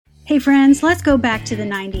Hey friends, let's go back to the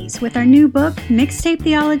 90s with our new book, Mixtape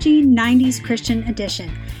Theology 90s Christian Edition.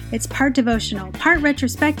 It's part devotional, part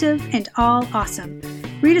retrospective, and all awesome.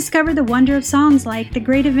 Rediscover the wonder of songs like The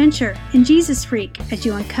Great Adventure and Jesus Freak as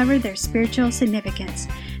you uncover their spiritual significance.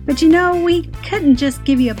 But you know, we couldn't just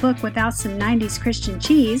give you a book without some 90s Christian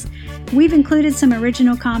cheese. We've included some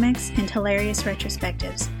original comics and hilarious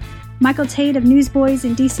retrospectives. Michael Tate of Newsboys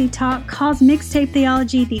and DC Talk calls Mixtape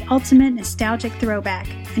Theology the ultimate nostalgic throwback,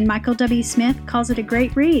 and Michael W. Smith calls it a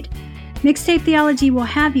great read. Mixtape Theology will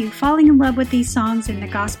have you falling in love with these songs and the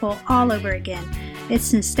gospel all over again.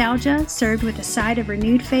 It's nostalgia served with a side of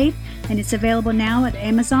renewed faith, and it's available now at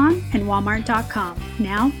Amazon and Walmart.com.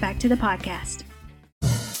 Now, back to the podcast.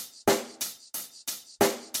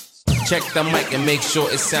 Check the mic and make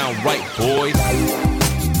sure it sound right, boys.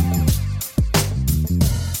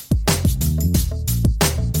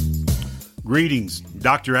 Greetings,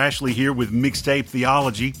 Dr. Ashley here with Mixtape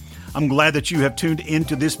Theology. I'm glad that you have tuned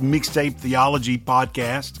into this Mixtape Theology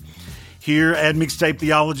podcast. Here at Mixtape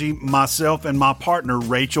Theology, myself and my partner,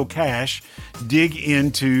 Rachel Cash, dig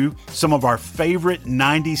into some of our favorite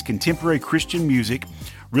 90s contemporary Christian music,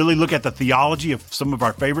 really look at the theology of some of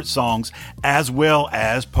our favorite songs, as well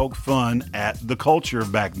as poke fun at the culture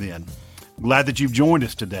back then. Glad that you've joined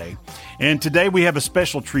us today. And today we have a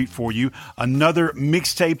special treat for you, another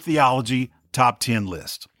Mixtape Theology Top 10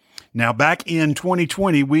 list. Now, back in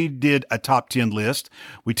 2020, we did a top 10 list.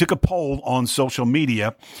 We took a poll on social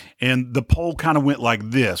media, and the poll kind of went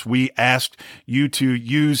like this. We asked you to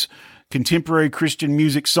use contemporary Christian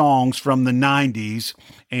music songs from the 90s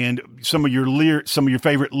and some of your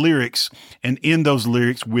favorite lyrics, and in those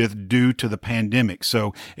lyrics with "due to the pandemic."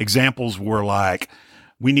 So examples were like,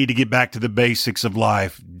 "We need to get back to the basics of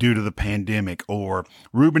life due to the pandemic," or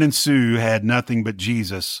 "Reuben and Sue had nothing but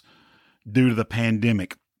Jesus due to the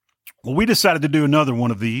pandemic." Well, we decided to do another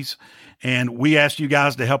one of these, and we asked you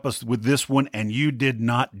guys to help us with this one, and you did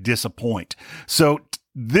not disappoint. So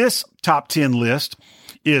this top 10 list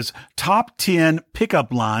is top 10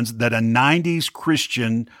 pickup lines that a 90s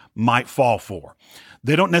Christian might fall for.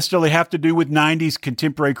 They don't necessarily have to do with 90s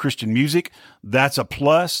contemporary Christian music. That's a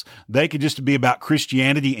plus. They could just be about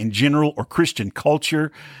Christianity in general or Christian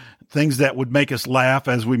culture, things that would make us laugh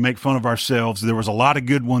as we make fun of ourselves. There was a lot of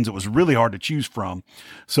good ones. It was really hard to choose from.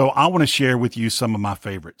 So I want to share with you some of my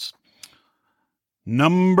favorites.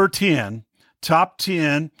 Number 10, top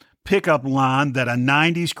 10 pickup line that a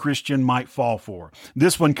 90s Christian might fall for.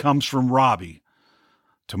 This one comes from Robbie.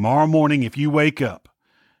 "Tomorrow morning, if you wake up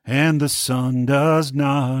and the sun does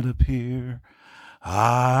not appear,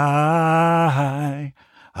 I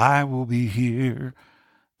will be here."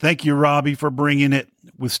 Thank you, Robbie, for bringing it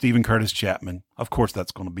with Stephen Curtis Chapman. Of course,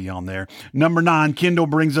 that's going to be on there. Number 9, Kendall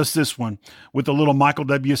brings us this one with a little Michael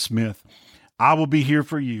W. Smith. "I will be here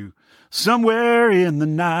for you. Somewhere in the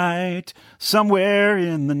night, somewhere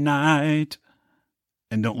in the night.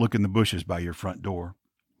 And don't look in the bushes by your front door."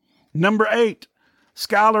 Number 8,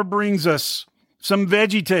 Skylar brings us some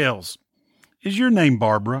Veggie Tales. "Is your name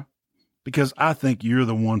Barbara? Because I think you're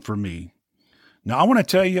the one for me." Now, I want to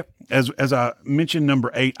tell you, as I mentioned number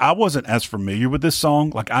 8, I wasn't as familiar with this song.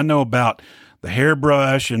 Like, I know about the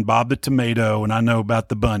hairbrush and Bob the Tomato, and I know about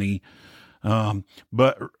the bunny.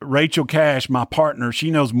 But Rachel Cash, my partner, she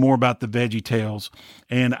knows more about the Veggie Tales.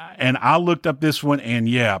 And I looked up this one, and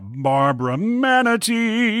yeah, "Barbara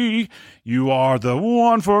Manatee, you are the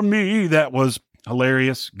one for me." That was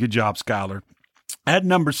hilarious. Good job, Skylar. At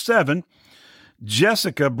number 7,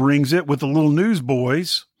 Jessica brings it with the little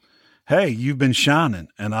Newsboys. "Hey, you've been shining,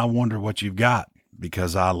 and I wonder what you've got,"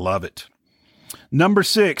 because I love it. Number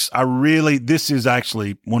 6, this is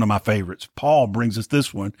actually one of my favorites. Paul brings us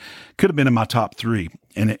this one. Could have been in my top 3,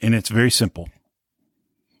 and it's very simple.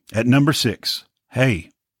 At number 6, "Hey,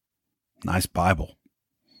 nice Bible."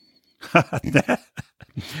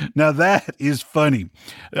 Now that is funny.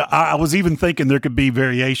 I was even thinking there could be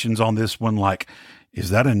variations on this one, like, "Is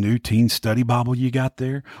that a new teen study Bible you got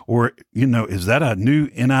there?" Or, "Is that a new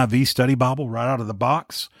NIV study Bible right out of the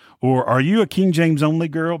box?" Or, "Are you a King James only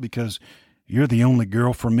girl? Because you're the only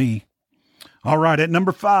girl for me." All right, at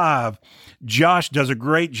number 5, Josh does a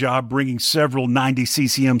great job bringing several 90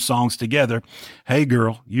 CCM songs together. "Hey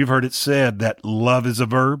girl, you've heard it said that love is a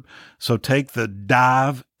verb. So take the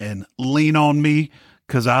dive and lean on me,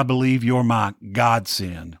 because I believe you're my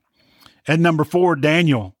godsend." At number 4,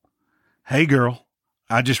 Daniel. "Hey girl,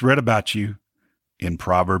 I just read about you in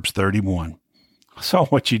Proverbs 31. I saw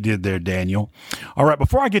what you did there, Daniel. All right,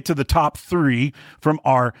 before I get to the top 3 from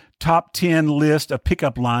our top 10 list of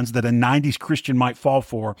pickup lines that a 90s Christian might fall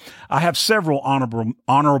for, I have several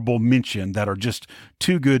honorable mention that are just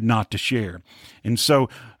too good not to share. And so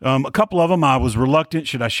a couple of them I was reluctant,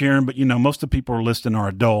 should I share them? But, most of the people are listening are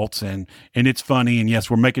adults, and it's funny, and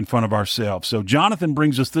yes, we're making fun of ourselves. So Jonathan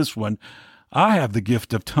brings us this one. I have the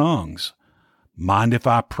gift of tongues. Mind if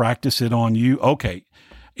I practice it on you? Okay.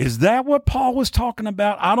 Is that what Paul was talking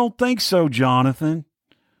about? I don't think so, Jonathan.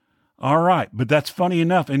 All right, but that's funny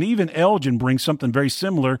enough. And even Elgin brings something very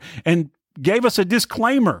similar and gave us a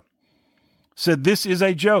disclaimer, said this is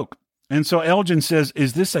a joke. And so Elgin says,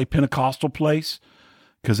 is this a Pentecostal place?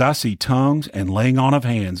 Because I see tongues and laying on of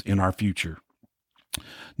hands in our future.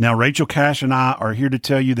 Now, Rachel Cash and I are here to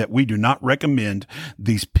tell you that we do not recommend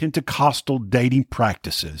these Pentecostal dating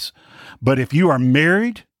practices. But if you are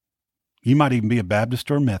married, you might even be a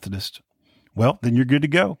Baptist or a Methodist. Well, then you're good to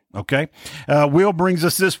go. Okay. Will brings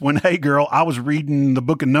us this one. Hey, girl, I was reading the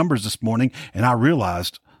book of Numbers this morning and I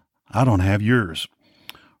realized I don't have yours.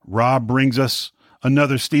 Rob brings us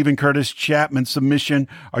another Stephen Curtis Chapman submission.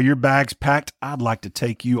 Are your bags packed? I'd like to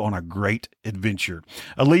take you on a great adventure.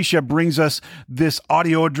 Alicia brings us this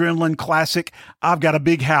Audio Adrenaline classic. I've got a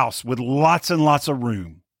big house with lots and lots of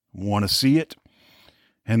room. Want to see it?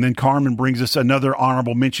 And then Carmen brings us another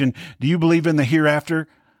honorable mention. Do you believe in the hereafter?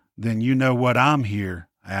 Then you know what I'm here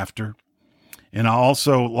after. And I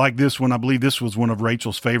also like this one. I believe this was one of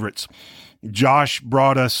Rachel's favorites. Josh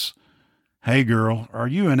brought us, hey girl, are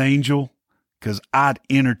you an angel? Because I'd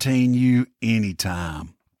entertain you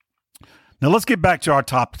anytime. Now let's get back to our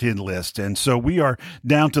top 10 list. And so we are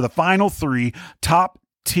down to the final 3 top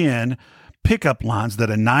 10 pickup lines that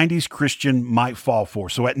a 90s Christian might fall for.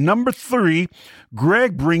 So at number 3,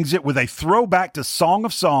 Greg brings it with a throwback to Song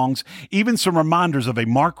of Songs, even some reminders of a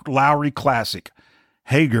Mark Lowry classic.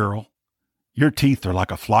 Hey girl, your teeth are like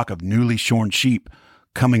a flock of newly shorn sheep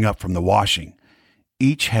coming up from the washing.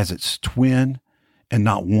 Each has its twin and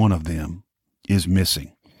not one of them is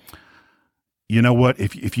missing. You know what?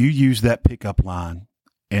 If you use that pickup line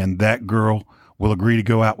and that girl will agree to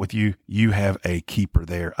go out with you, you have a keeper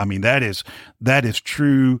there. I mean, that is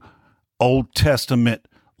true Old Testament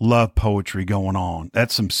love poetry going on.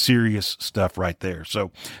 That's some serious stuff right there.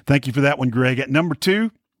 So thank you for that one, Greg. At number 2,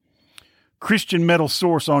 Christian Metal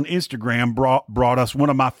Source on Instagram brought us one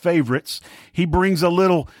of my favorites. He brings a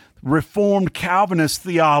little Reformed Calvinist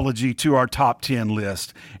theology to our top 10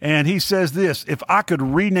 list. And he says this, if I could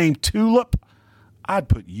rename Tulip, I'd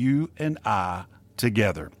put you and I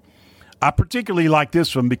together. I particularly like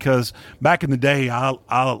this one because back in the day, I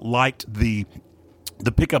liked the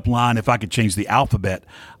pickup line. If I could change the alphabet,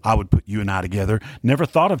 I would put you and I together. Never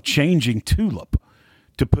thought of changing Tulip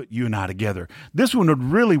to put you and I together. This one would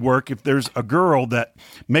really work if there's a girl that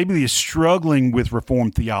maybe is struggling with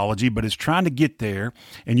Reformed theology, but is trying to get there,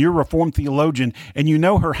 and you're a Reformed theologian, and you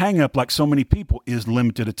know her hang up, like so many people, is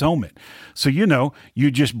limited atonement. So,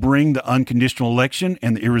 you just bring the unconditional election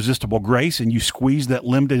and the irresistible grace, and you squeeze that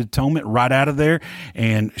limited atonement right out of there,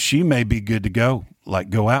 and she may be good to go, like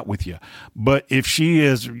go out with you. But if she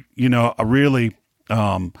is, a really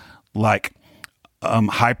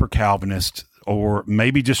hyper Calvinist, or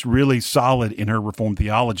maybe just really solid in her Reformed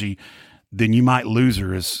theology, then you might lose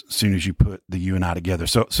her as soon as you put the you and I together.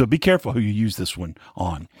 So be careful who you use this one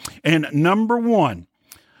on. And number 1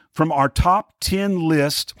 from our top 10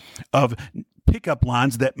 list of pickup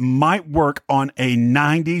lines that might work on a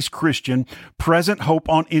 90s Christian, Present Hope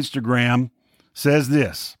on Instagram says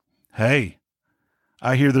this, hey,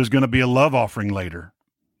 I hear there's going to be a love offering later.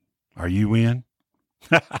 Are you in?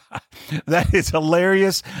 That is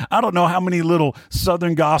hilarious. I don't know how many little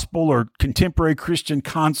Southern gospel or contemporary Christian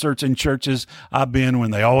concerts in churches I've been when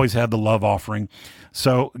they always have the love offering.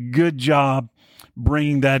 So good job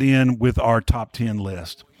bringing that in with our top 10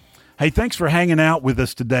 list. Hey, thanks for hanging out with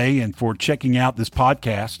us today and for checking out this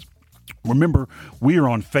podcast. Remember, we are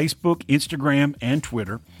on Facebook, Instagram, and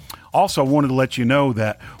Twitter. Also, wanted to let you know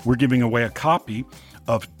that we're giving away a copy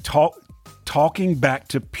of Talking Back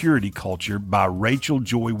to Purity Culture by Rachel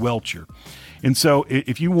Joy Welcher. And so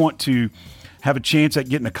if you want to have a chance at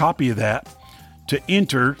getting a copy of that, to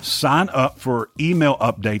enter, sign up for email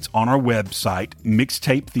updates on our website,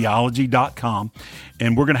 mixtapetheology.com.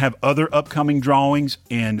 And we're going to have other upcoming drawings,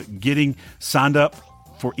 and getting signed up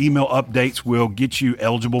for email updates will get you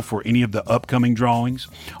eligible for any of the upcoming drawings.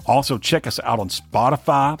 Also, check us out on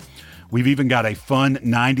Spotify. We've even got a fun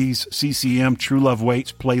 90s CCM True Love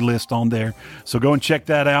Waits playlist on there. So go and check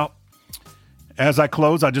that out. As I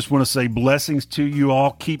close, I just want to say blessings to you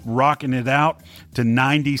all. Keep rocking it out to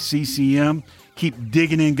 90s CCM. Keep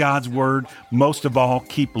digging in God's Word. Most of all,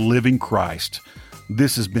 keep living Christ.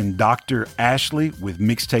 This has been Dr. Ashley with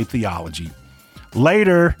Mixtape Theology.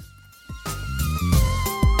 Later.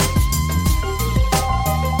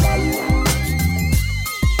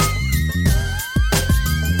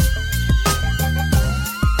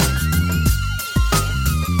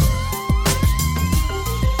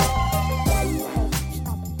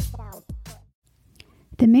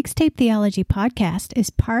 The Mixtape Theology Podcast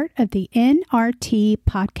is part of the NRT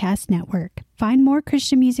Podcast Network. Find more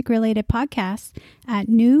Christian music-related podcasts at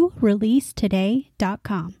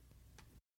newreleasetoday.com.